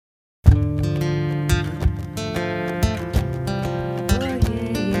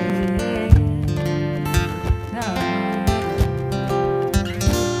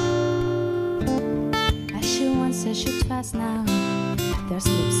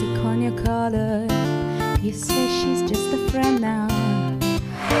when you call her. You say she's just a friend now.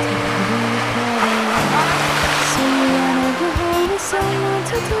 So you wanna go home with someone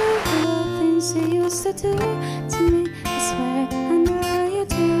to do the things you used to do to me. I swear I know you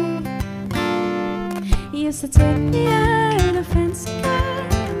do. You used to take me out in a fancy car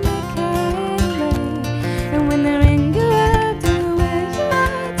and make her away. And when the ring go up, do the way you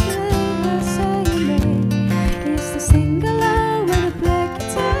like to the same day. You used to sing along with a black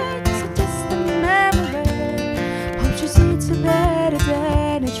guitar, just a distant memory. Hope you see to better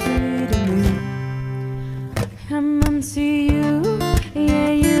than it's treated me. I'm onto you,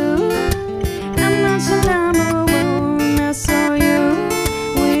 yeah you. I'm not your number one, I saw you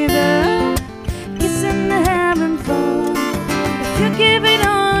with her, kissing and having fun. If you give it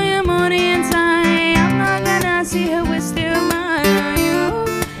all your money and time, I'm not gonna see her waste your mind on you,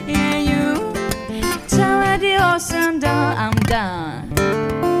 yeah you. Tell her the awesome done, I'm done.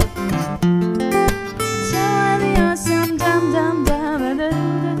 Tell her the awesome done, done, done.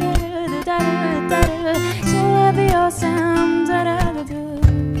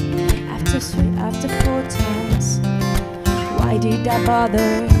 After 4 times, why did I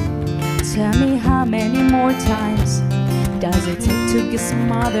bother? Tell me how many more times does it take to get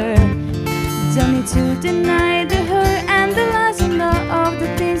smothered? Don't need to deny the hurt and the lies and all of the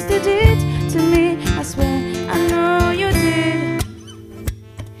things they did to me. I swear I know you did.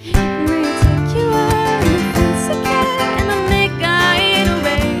 Will you take you out in a fancy car and I'll make her eat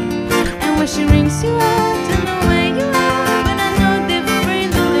away? And when she rings you out, don't know where you are, but I know they're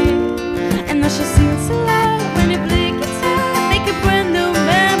friendly. And now she sings aloud when you play guitar, make a brand new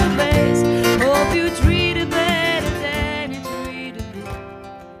memories. Hope you treat her better than you treated me.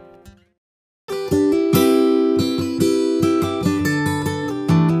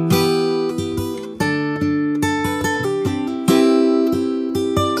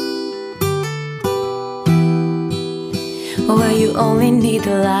 Well, you only need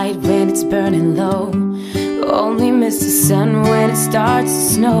the light when it's burning low. Only miss the sun when it starts to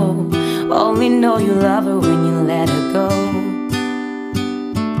snow. Only know you love her when you let her go.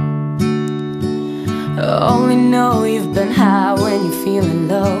 Only know you've been high when you're feeling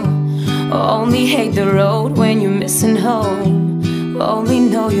low. Only hate the road when you're missing home. Only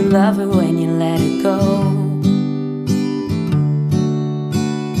know you love her when you let her go.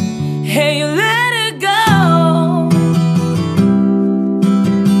 Hey, you let her go.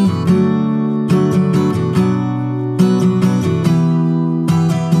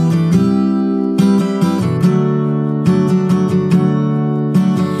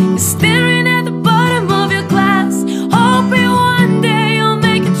 Staring at the bottom of your glass, hoping one day you'll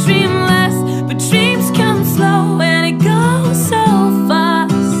make a dream last. But dreams come slow and it goes so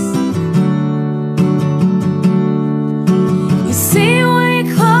fast. You see when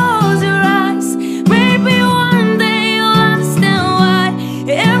you close your eyes, maybe one day you'll understand why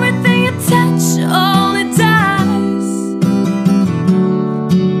everything you touch only dies.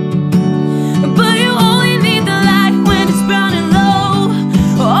 But you only need the light when it's burning low.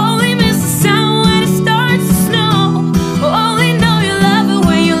 Only miss the sound when it starts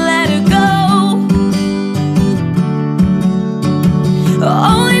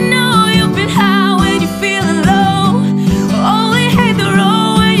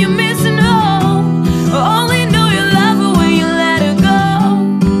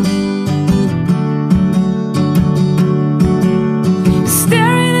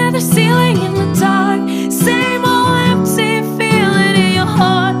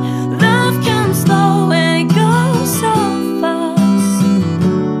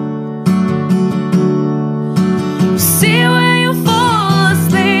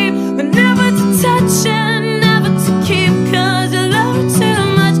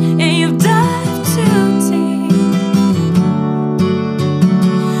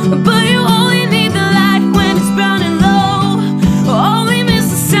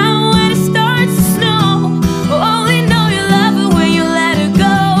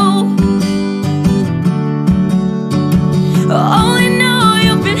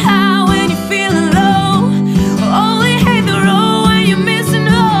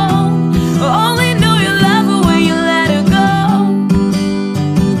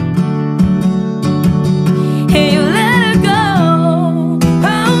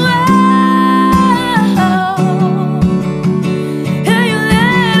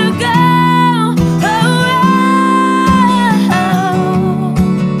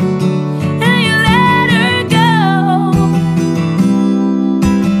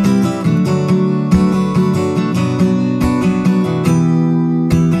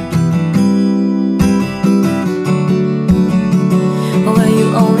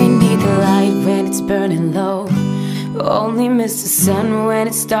burning low. Only miss the sun when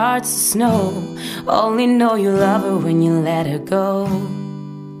it starts to snow. Only know you love her when you let her go.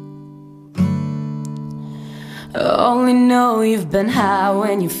 Only know you've been high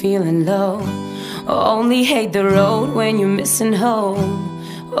when you're feeling low. Only hate the road when you're missing home.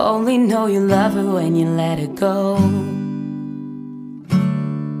 Only know you love her when you let her go.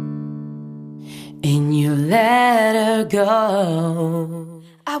 And you let her go.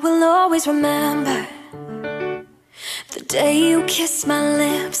 I will always remember the day you kissed my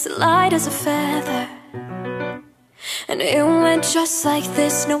lips, light as a feather. And it went just like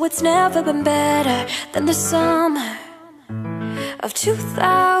this. No, it's never been better than the summer of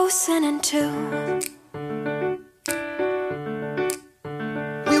 2002.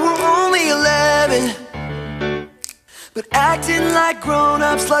 We were only 11, but acting like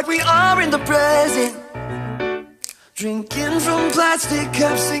grown-ups, like we are in the present. Drinking from plastic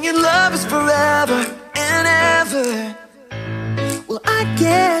cups, singing love is forever and ever. Well, I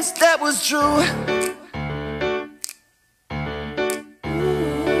guess that was true.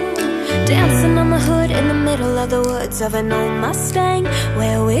 Dancing on the hood in the middle of the woods of an old Mustang,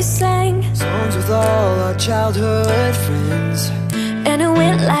 where we sang songs with all our childhood friends. and it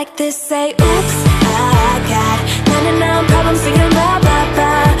went like this. Say, oops, I got 99 problems singing bye bye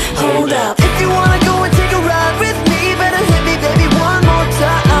bye. Hold up, If you wanna go and take a ride with me, better hit me, baby, one more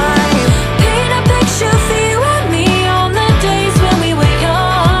time. paint a picture for you and me on the days when we were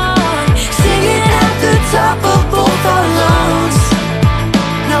young, Singing at the top of both our lungs.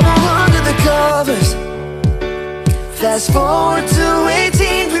 Now we're under the covers. Fast forward to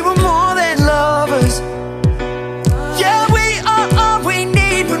 18, we were more than lovers. Yeah, we are all we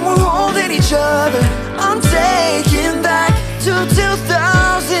need when we're holding each other. I'm taking back to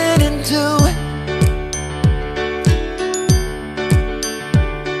 2002.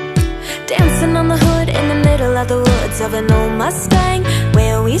 dancing on the hood in the middle of the woods of an old Mustang,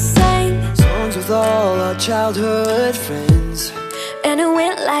 where we sang Songs with all our childhood friends. and it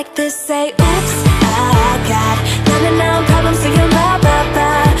went like this. Say, oops, I got 99 problems singing bye bye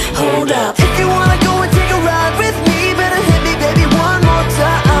bye. Hold up, If you wanna go and take a ride with me, better hit me, baby, one more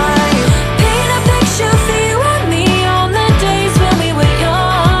time. paint a picture for you and me on the days when we were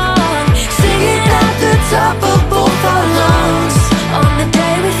young, Singing at the top of both our lungs. on the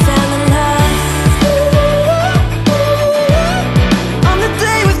day we fell in love. On the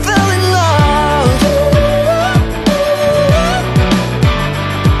day we fell in love.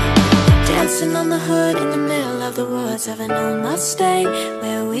 Dancing on the hood in the middle of the woods of an old Mustang,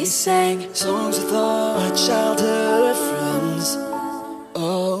 where we sang Songs with all our childhood